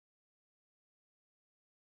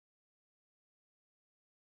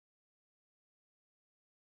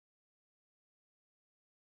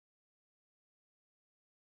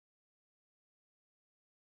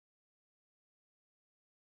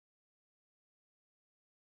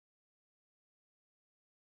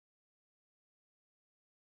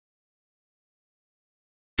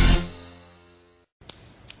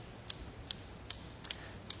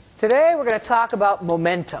Today we're going to talk about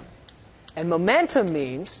momentum. And momentum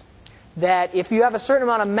means that if you have a certain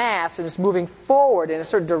amount of mass and it's moving forward in a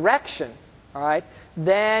certain direction, all right,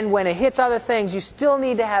 then when it hits other things, you still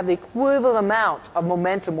need to have the equivalent amount of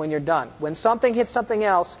momentum when you're done. When something hits something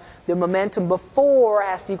else, the momentum before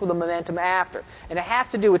has to equal the momentum after. And it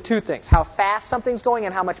has to do with two things: how fast something's going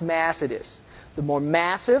and how much mass it is. The more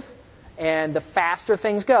massive and the faster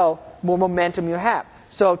things go, more momentum you have.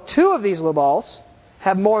 So two of these little balls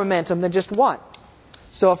have more momentum than just one.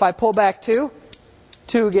 So if I pull back two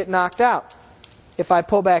get knocked out. If I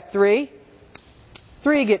pull back three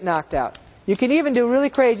get knocked out. You can even do really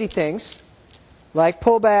crazy things, like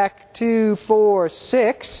pull back 2, 4,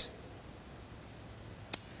 6,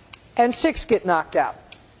 and 6 get knocked out.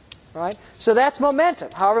 Right? So that's momentum.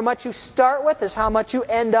 However much you start with is how much you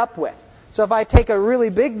end up with. So if I take a really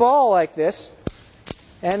big ball like this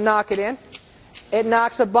and knock it in, it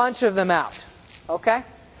knocks a bunch of them out. Okay?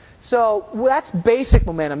 So that's basic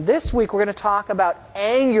momentum. This week we're going to talk about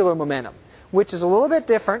angular momentum, which is a little bit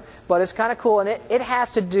different, but it's kind of cool. And it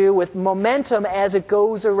has to do with momentum as it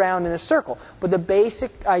goes around in a circle. But the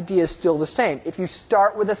basic idea is still the same. If you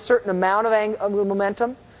start with a certain amount of angular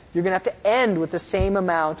momentum, you're going to have to end with the same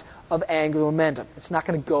amount of angular momentum. It's not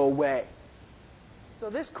going to go away. So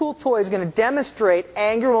this cool toy is going to demonstrate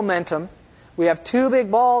angular momentum. We have two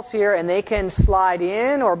big balls here, and they can slide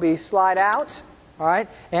in or be slide out. All right?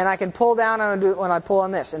 And I can pull down when I pull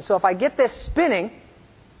on this. And so if I get this spinning,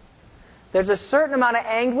 there's a certain amount of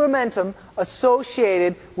angular momentum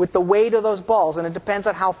associated with the weight of those balls. And it depends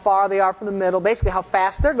on how far they are from the middle, basically how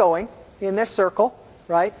fast they're going in their circle,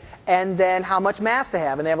 right? And then how much mass they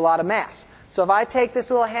have. And they have a lot of mass. So if I take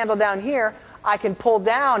this little handle down here, I can pull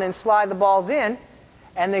down and slide the balls in,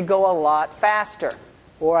 and they go a lot faster.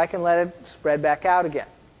 Or I can let it spread back out again.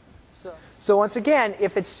 So once again,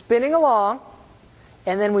 if it's spinning along,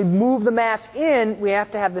 and then we move the mass in, we have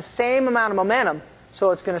to have the same amount of momentum, so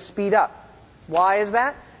it's going to speed up. Why is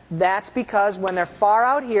that? That's because when they're far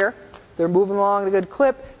out here, they're moving along at a good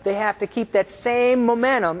clip, they have to keep that same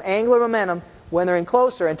momentum, angular momentum, when they're in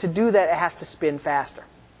closer, and to do that, it has to spin faster.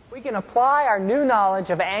 We can apply our new knowledge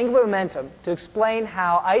of angular momentum to explain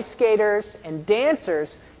how ice skaters and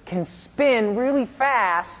dancers can spin really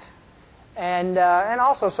fast and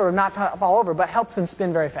also sort of not fall over, but helps them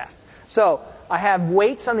spin very fast. So I have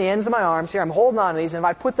weights on the ends of my arms here. I'm holding on to these, and if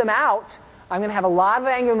I put them out, I'm going to have a lot of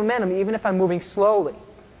angular momentum even if I'm moving slowly.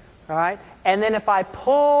 All right? And then if I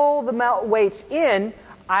pull the weights in,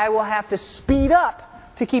 I will have to speed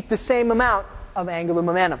up to keep the same amount of angular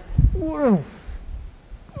momentum.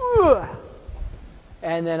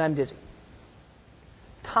 And then I'm dizzy.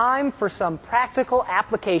 Time for some practical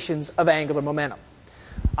applications of angular momentum.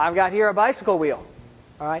 I've got here a bicycle wheel.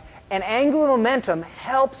 All right? And angular momentum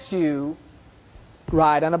helps you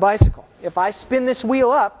ride on a bicycle. If I spin this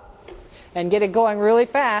wheel up and get it going really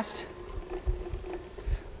fast,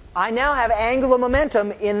 I now have angular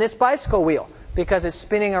momentum in this bicycle wheel because it's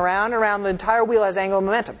spinning around the entire wheel has angular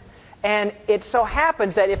momentum. And it so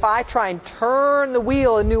happens that if I try and turn the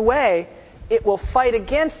wheel a new way, it will fight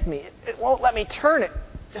against me. It won't let me turn it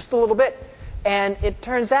just a little bit. And it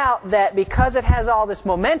turns out that because it has all this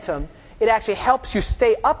momentum, it actually helps you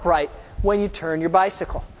stay upright when you turn your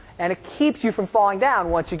bicycle. And it keeps you from falling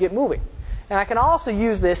down once you get moving. And I can also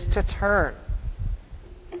use this to turn.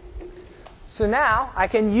 So now I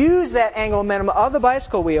can use that angular momentum of the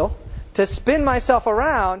bicycle wheel to spin myself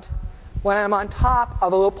around when I'm on top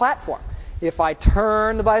of a little platform. If I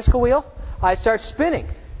turn the bicycle wheel, I start spinning.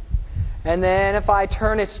 And then if I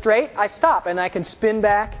turn it straight, I stop. And I can spin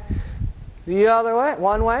back the other way,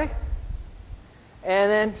 one way,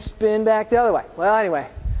 and then spin back the other way. Well, anyway,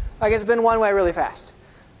 I can spin one way really fast.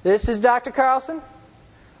 This is Dr. Carlson,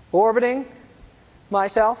 orbiting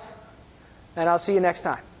myself, and I'll see you next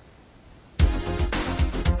time.